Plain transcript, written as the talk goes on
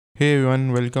Hey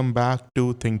everyone, welcome back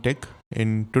to Think Tech.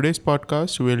 In today's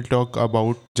podcast, we'll talk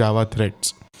about Java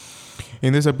threads.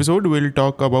 In this episode, we'll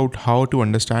talk about how to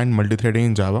understand multithreading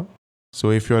in Java. So,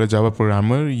 if you're a Java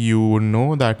programmer, you would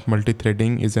know that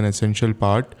multithreading is an essential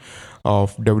part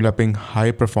of developing high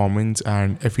performance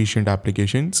and efficient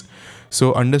applications.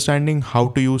 So, understanding how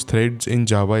to use threads in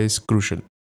Java is crucial.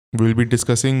 We'll be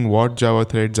discussing what Java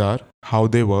threads are, how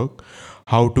they work,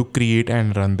 how to create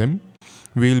and run them.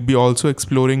 We'll be also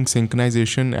exploring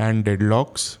synchronization and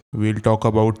deadlocks. We'll talk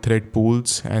about thread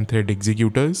pools and thread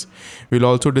executors. We'll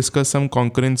also discuss some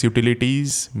concurrency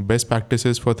utilities, best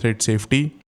practices for thread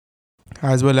safety,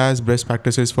 as well as best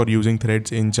practices for using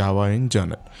threads in Java in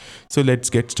general. So let's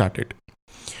get started.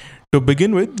 To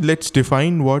begin with, let's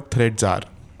define what threads are.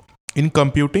 In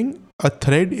computing, a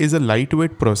thread is a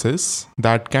lightweight process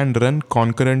that can run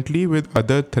concurrently with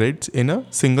other threads in a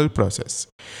single process.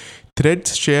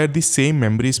 Threads share the same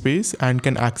memory space and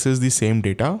can access the same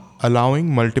data,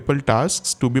 allowing multiple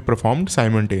tasks to be performed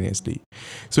simultaneously.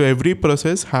 So every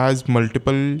process has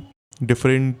multiple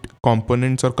different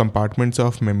components or compartments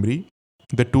of memory.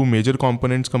 The two major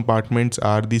compartments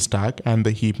are the stack and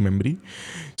the heap memory.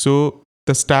 So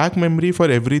the stack memory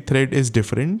for every thread is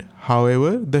different.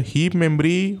 However, the heap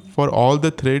memory for all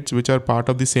the threads which are part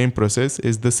of the same process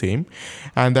is the same.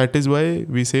 And that is why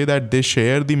we say that they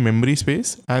share the memory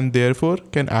space and therefore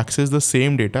can access the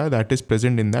same data that is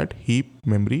present in that heap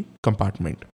memory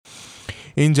compartment.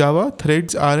 In Java,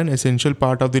 threads are an essential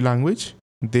part of the language.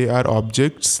 They are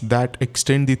objects that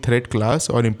extend the thread class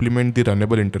or implement the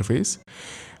runnable interface.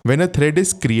 When a thread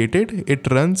is created, it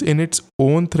runs in its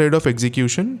own thread of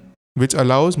execution, which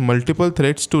allows multiple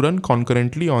threads to run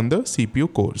concurrently on the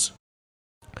CPU cores.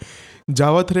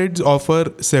 Java threads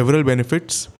offer several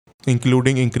benefits,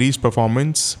 including increased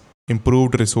performance,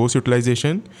 improved resource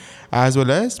utilization, as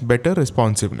well as better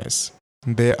responsiveness.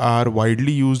 They are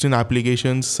widely used in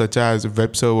applications such as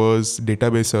web servers,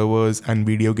 database servers, and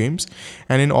video games,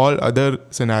 and in all other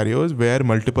scenarios where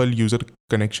multiple user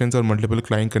connections or multiple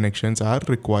client connections are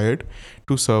required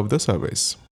to serve the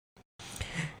service.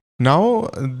 Now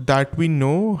that we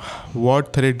know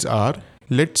what threads are,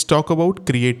 let's talk about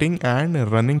creating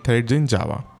and running threads in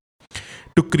Java.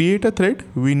 To create a thread,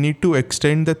 we need to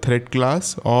extend the thread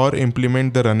class or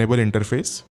implement the runnable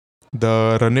interface.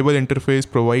 The runnable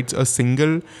interface provides a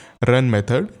single run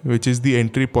method, which is the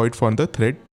entry point for the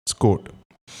thread's code.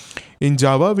 In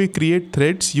Java, we create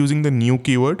threads using the new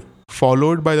keyword,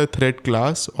 followed by the thread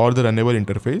class or the runnable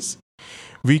interface.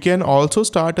 We can also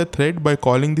start a thread by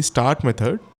calling the start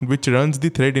method, which runs the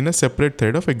thread in a separate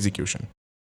thread of execution.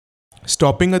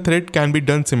 Stopping a thread can be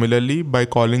done similarly by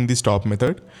calling the stop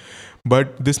method,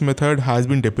 but this method has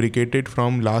been deprecated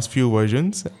from last few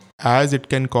versions as it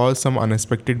can cause some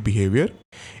unexpected behavior.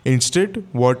 Instead,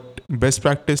 what best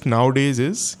practice nowadays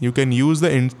is you can use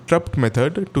the interrupt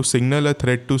method to signal a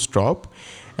thread to stop,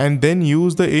 and then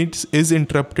use the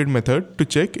isInterrupted method to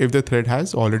check if the thread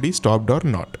has already stopped or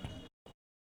not.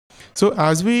 So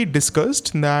as we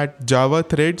discussed that Java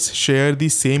threads share the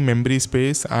same memory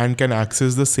space and can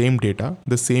access the same data,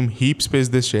 the same heap space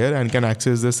they share and can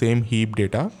access the same heap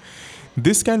data.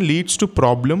 This can lead to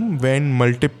problem when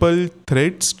multiple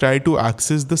threads try to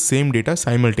access the same data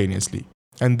simultaneously.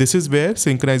 And this is where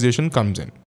synchronization comes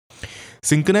in.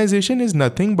 Synchronization is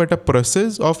nothing but a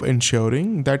process of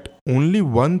ensuring that only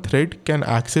one thread can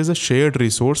access a shared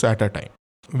resource at a time.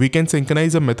 We can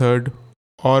synchronize a method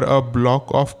or a block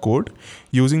of code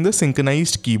using the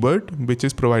synchronized keyword, which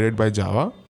is provided by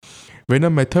Java. When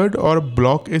a method or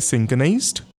block is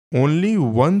synchronized, only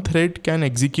one thread can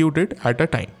execute it at a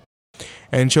time,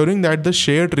 ensuring that the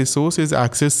shared resource is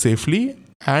accessed safely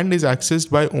and is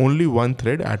accessed by only one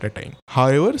thread at a time.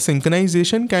 However,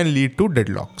 synchronization can lead to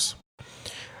deadlocks.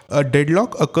 A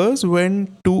deadlock occurs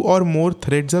when two or more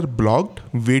threads are blocked,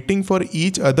 waiting for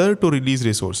each other to release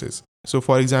resources. So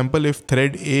for example, if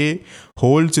thread A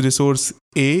holds resource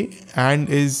A and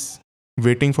is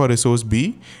waiting for resource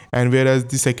B, and whereas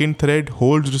the second thread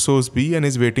holds resource B and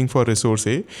is waiting for resource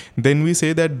A, then we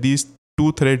say that these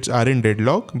two threads are in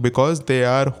deadlock because they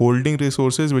are holding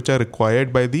resources which are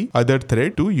required by the other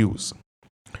thread to use.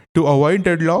 To avoid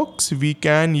deadlocks, we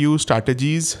can use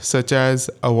strategies such as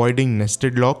avoiding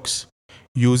nested locks,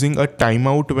 using a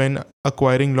timeout when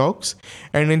acquiring locks,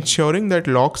 and ensuring that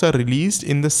locks are released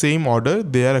in the same order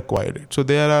they are acquired. So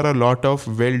there are a lot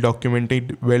of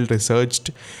well-documented,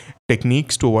 well-researched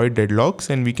techniques to avoid deadlocks,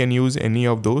 and we can use any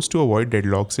of those to avoid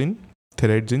deadlocks in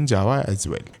threads in Java as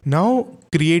well. Now,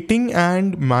 creating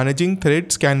and managing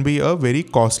threads can be a very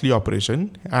costly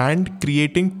operation, and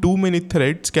creating too many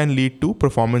threads can lead to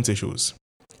performance issues.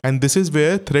 And this is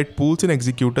where thread pools and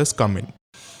executors come in.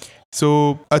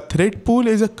 So a thread pool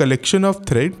is a collection of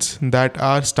threads that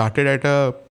are started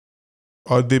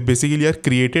or they basically are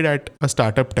created at a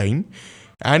startup time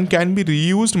and can be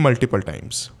reused multiple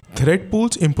times. Thread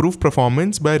pools improve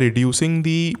performance by reducing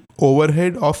the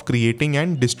overhead of creating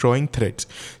and destroying threads.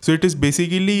 So it is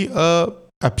basically a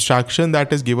abstraction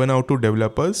that is given out to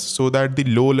developers so that the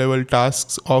low level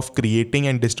tasks of creating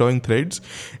and destroying threads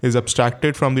is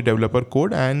abstracted from the developer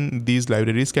code, and these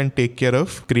libraries can take care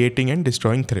of creating and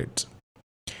destroying threads.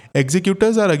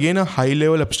 Executors are again a high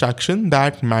level abstraction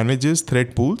that manages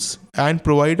thread pools and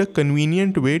provide a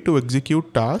convenient way to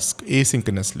execute tasks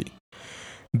asynchronously.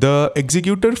 The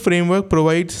executor framework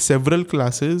provides several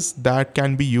classes that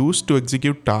can be used to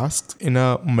execute tasks in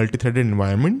a multi-threaded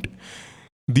environment.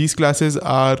 These classes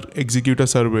are executor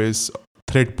service,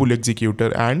 thread pool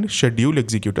executor, and schedule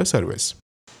executor service.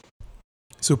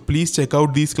 So please check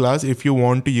out these classes if you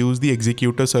want to use the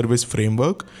executor service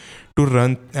framework to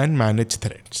run and manage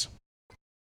threads.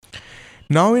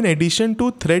 Now, in addition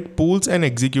to thread pools and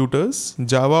executors,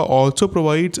 Java also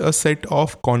provides a set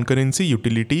of concurrency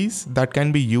utilities that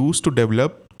can be used to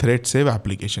develop thread-safe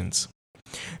applications.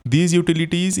 These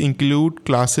utilities include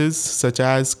classes such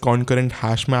as concurrent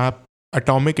hash map,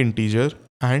 atomic integer,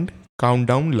 and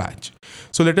countdown latch.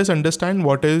 So let us understand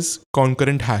what is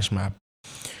concurrent hash map.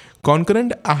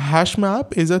 Concurrent hash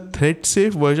map is a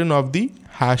thread-safe version of the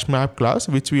hash map class,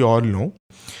 which we all know.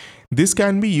 This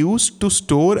can be used to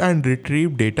store and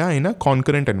retrieve data in a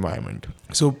concurrent environment.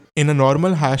 So in a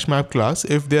normal hash map class,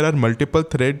 if there are multiple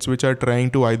threads which are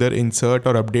trying to either insert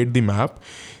or update the map,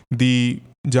 the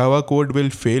Java code will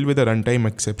fail with a runtime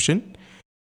exception,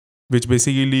 which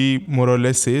basically more or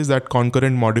less says that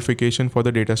concurrent modification for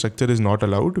the data structure is not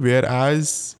allowed.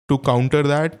 Whereas to counter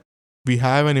that, we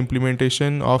have an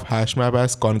implementation of hash map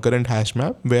as concurrent hash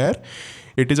map, where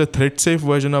it is a thread safe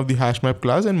version of the hash map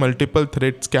class and multiple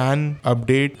threads can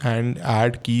update and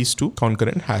add keys to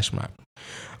concurrent hash map.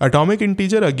 Atomic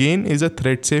integer again is a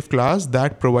thread safe class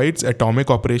that provides atomic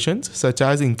operations such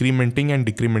as incrementing and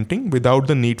decrementing without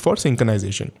the need for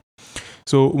synchronization.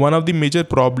 So one of the major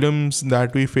problems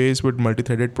that we face with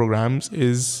multi-threaded programs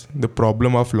is the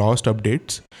problem of lost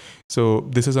updates. So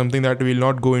this is something that we will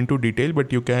not go into detail,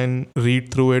 but you can read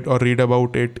through it or read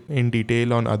about it in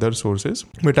detail on other sources.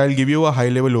 But I'll give you a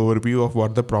high-level overview of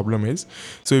what the problem is.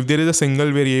 So if there is a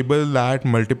single variable that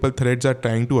multiple threads are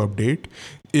trying to update,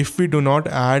 if we do not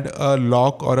add a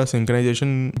lock or a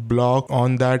synchronization block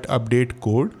on that update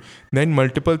code, then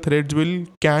multiple threads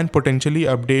can potentially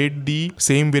update the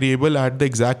same variable at the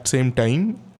exact same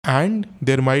time, and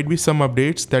there might be some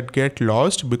updates that get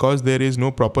lost because there is no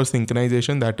proper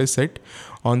synchronization that is set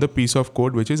on the piece of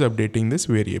code which is updating this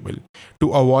variable.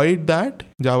 To avoid that,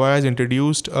 Java has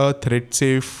introduced a thread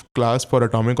safe class for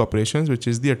atomic operations, which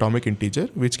is the atomic integer,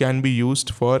 which can be used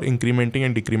for incrementing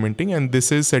and decrementing, and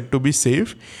this is said to be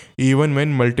safe even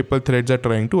when multiple threads are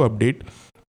trying to update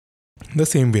the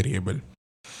same variable.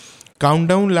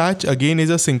 Countdown latch again is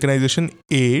a synchronization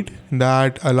aid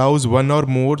that allows one or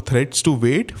more threads to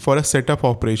wait for a set of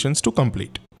operations to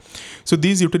complete. So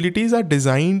these utilities are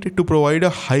designed to provide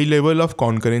a high level of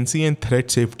concurrency and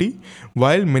thread safety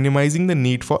while minimizing the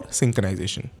need for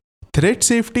synchronization. Thread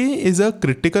safety is a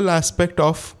critical aspect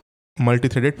of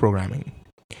multi-threaded programming.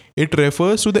 It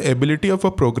refers to the ability of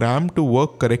a program to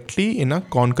work correctly in a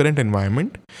concurrent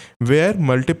environment where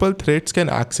multiple threads can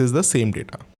access the same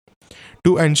data.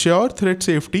 To ensure thread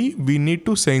safety, we need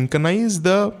to synchronize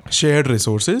the shared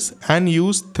resources and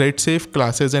use thread-safe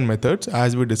classes and methods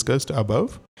as we discussed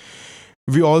above.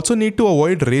 We also need to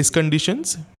avoid race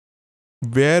conditions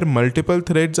where multiple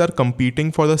threads are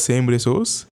competing for the same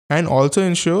resource, and also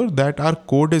ensure that our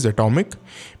code is atomic,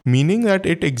 meaning that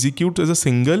it executes as a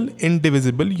single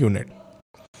indivisible unit.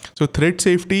 So thread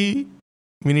safety,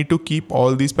 we need to keep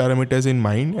all these parameters in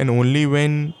mind, and only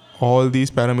when all these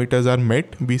parameters are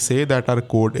met, we say that our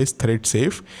code is thread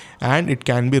safe and it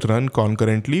can be run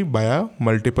concurrently via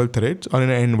multiple threads or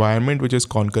in an environment which is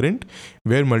concurrent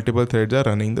where multiple threads are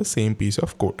running the same piece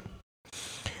of code.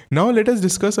 Now let us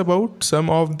discuss about some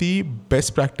of the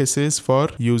best practices for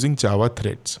using Java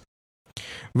threads.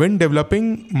 When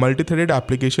developing multi-threaded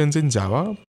applications in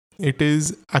Java, it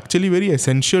is actually very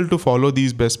essential to follow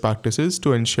these best practices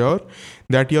to ensure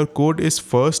that your code is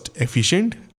first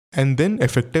efficient and then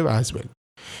effective as well.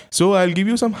 So I'll give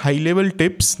you some high-level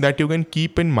tips that you can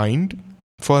keep in mind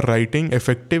for writing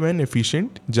effective and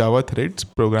efficient Java threads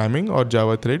programming or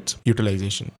Java threads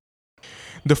utilization.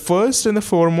 The first and the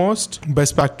foremost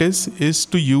best practice is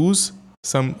to use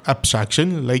some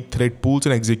abstraction like thread pools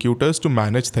and executors to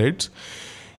manage threads.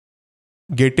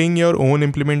 Getting your own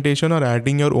implementation or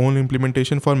adding your own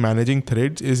implementation for managing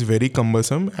threads is very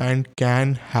cumbersome and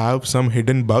can have some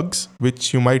hidden bugs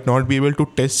which you might not be able to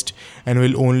test and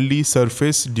will only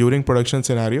surface during production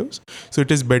scenarios. So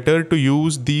it is better to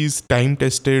use these time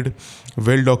tested,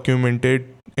 well documented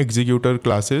executor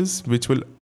classes which will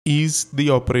ease the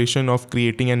operation of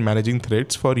creating and managing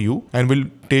threads for you and will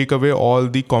take away all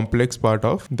the complex part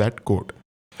of that code.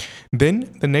 Then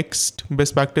the next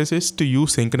best practice is to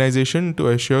use synchronization to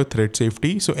assure thread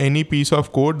safety. So any piece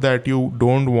of code that you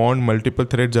don't want multiple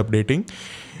threads updating,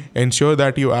 ensure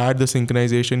that you add the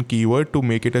synchronization keyword to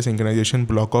make it a synchronization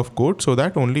block of code so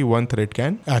that only one thread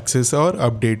can access or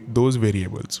update those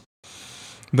variables.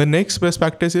 The next best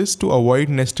practice is to avoid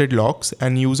nested locks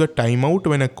and use a timeout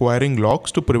when acquiring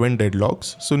locks to prevent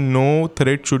deadlocks. So no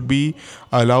thread should be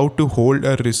allowed to hold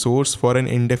a resource for an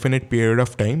indefinite period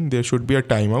of time. There should be a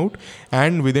timeout,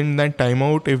 and within that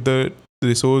timeout, if the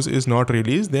resource is not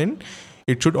released, then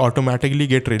it should automatically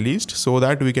get released so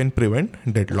that we can prevent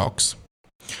deadlocks.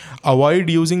 Avoid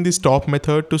using the stop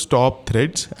method to stop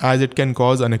threads as it can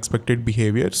cause unexpected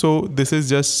behavior. So this is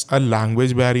just a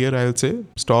language barrier, I'll say.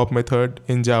 Stop method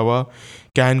in Java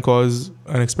can cause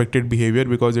unexpected behavior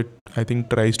because it, I think,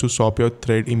 tries to stop your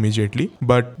thread immediately.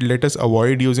 But let us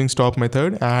avoid using stop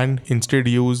method and instead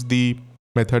use the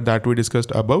method that we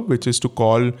discussed above, which is to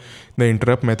call the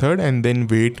interrupt method and then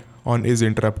wait on is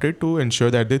interrupted to ensure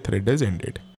that the thread is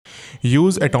ended.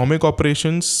 Use atomic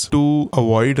operations to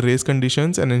avoid race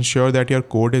conditions and ensure that your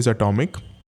code is atomic.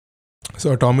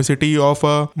 So atomicity of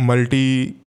a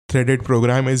multi-threaded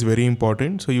program is very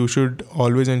important. So you should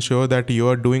always ensure that you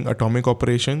are doing atomic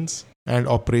operations and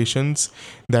operations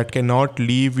that cannot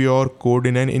leave your code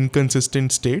in an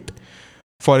inconsistent state.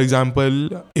 For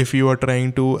example, if you are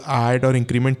trying to add or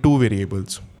increment two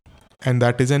variables, and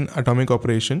that is an atomic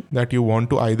operation that you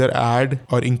want to either add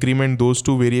or increment those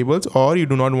two variables, or you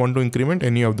do not want to increment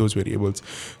any of those variables.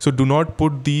 So do not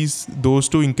put those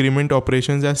two increment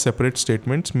operations as separate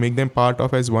statements. Make them part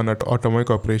of as one atomic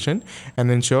operation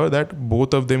and ensure that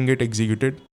both of them get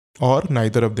executed or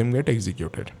neither of them get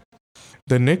executed.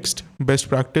 The next best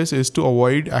practice is to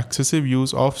avoid excessive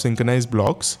use of synchronized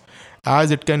blocks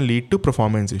as it can lead to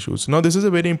performance issues. Now this is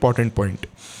a very important point.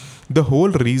 The whole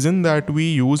reason that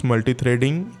we use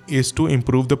multithreading is to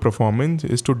improve the performance,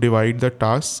 is to divide the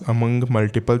tasks among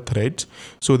multiple threads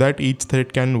so that each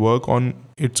thread can work on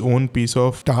its own piece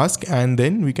of task and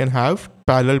then we can have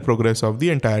parallel progress of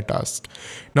the entire task.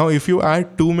 Now if you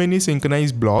add too many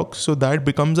synchronized blocks, so that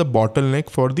becomes a bottleneck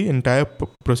for the entire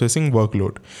processing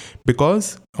workload,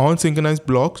 because on synchronized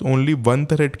blocks only one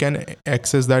thread can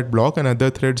access that block and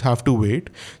other threads have to wait.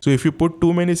 So if you put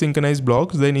too many synchronized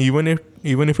blocks, then even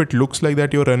if it looks like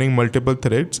that you're running multiple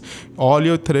threads, all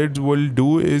your threads will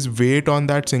do is wait on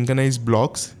that synchronized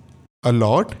blocks a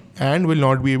lot and will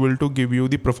not be able to give you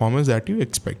the performance that you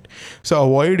expect. So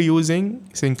avoid using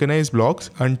synchronized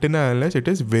blocks until and unless it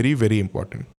is very, very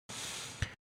important.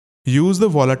 Use the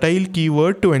volatile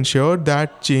keyword to ensure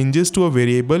that changes to a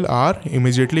variable are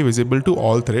immediately visible to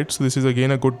all threads. So this is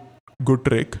again a good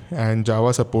trick and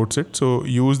Java supports it. So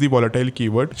use the volatile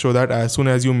keyword so that as soon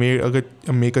as you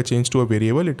make a change to a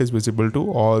variable, it is visible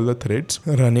to all the threads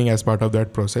running as part of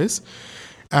that process.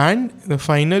 And the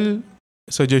final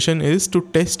suggestion is to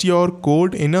test your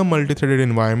code in a multi-threaded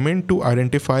environment to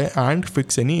identify and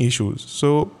fix any issues.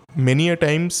 So many a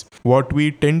times what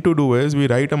we tend to do is we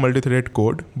write a multi-threaded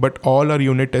code, but all our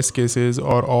unit test cases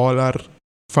or all our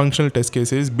functional test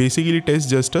cases basically test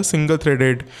just a single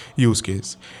threaded use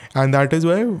case. And that is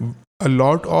why a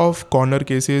lot of corner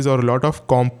cases or a lot of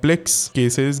complex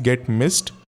cases get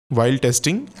missed while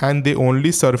testing, and they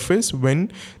only surface when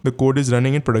the code is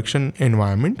running in production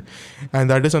environment, and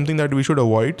that is something that we should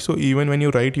avoid. So even when you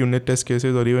write unit test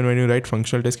cases or even when you write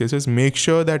functional test cases, make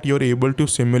sure that you're able to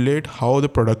simulate how the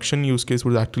production use case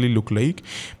would actually look like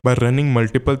by running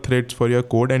multiple threads for your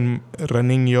code and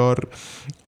running your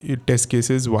test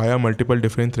cases via multiple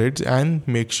different threads, and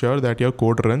make sure that your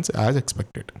code runs as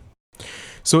expected.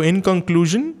 So in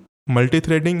conclusion,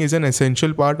 multithreading is an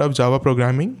essential part of Java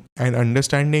programming, and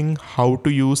understanding how to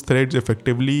use threads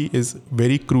effectively is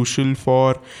very crucial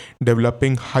for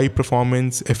developing high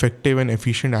performance, effective and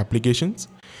efficient applications.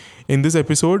 In this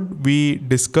episode, we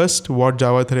discussed what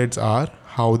Java threads are,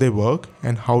 how they work,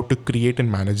 and how to create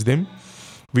and manage them.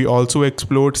 We also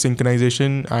explored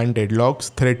synchronization and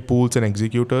deadlocks, thread pools and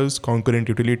executors, concurrent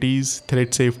utilities,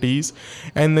 thread safeties,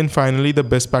 and then finally the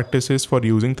best practices for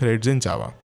using threads in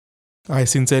Java. I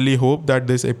sincerely hope that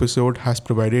this episode has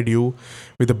provided you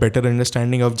with a better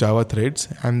understanding of Java threads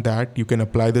and that you can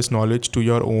apply this knowledge to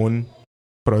your own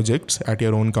projects at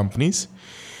your own companies.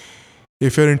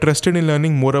 If you're interested in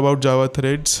learning more about Java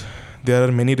threads, there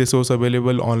are many resources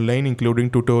available online,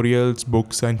 including tutorials,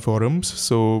 books, and forums.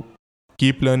 So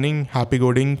keep learning. Happy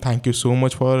coding. Thank you so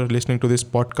much for listening to this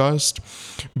podcast.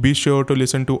 Be sure to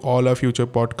listen to all our future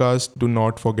podcasts. Do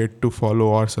not forget to follow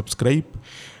or subscribe.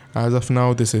 As of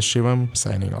now, this is Shivam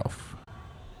signing off.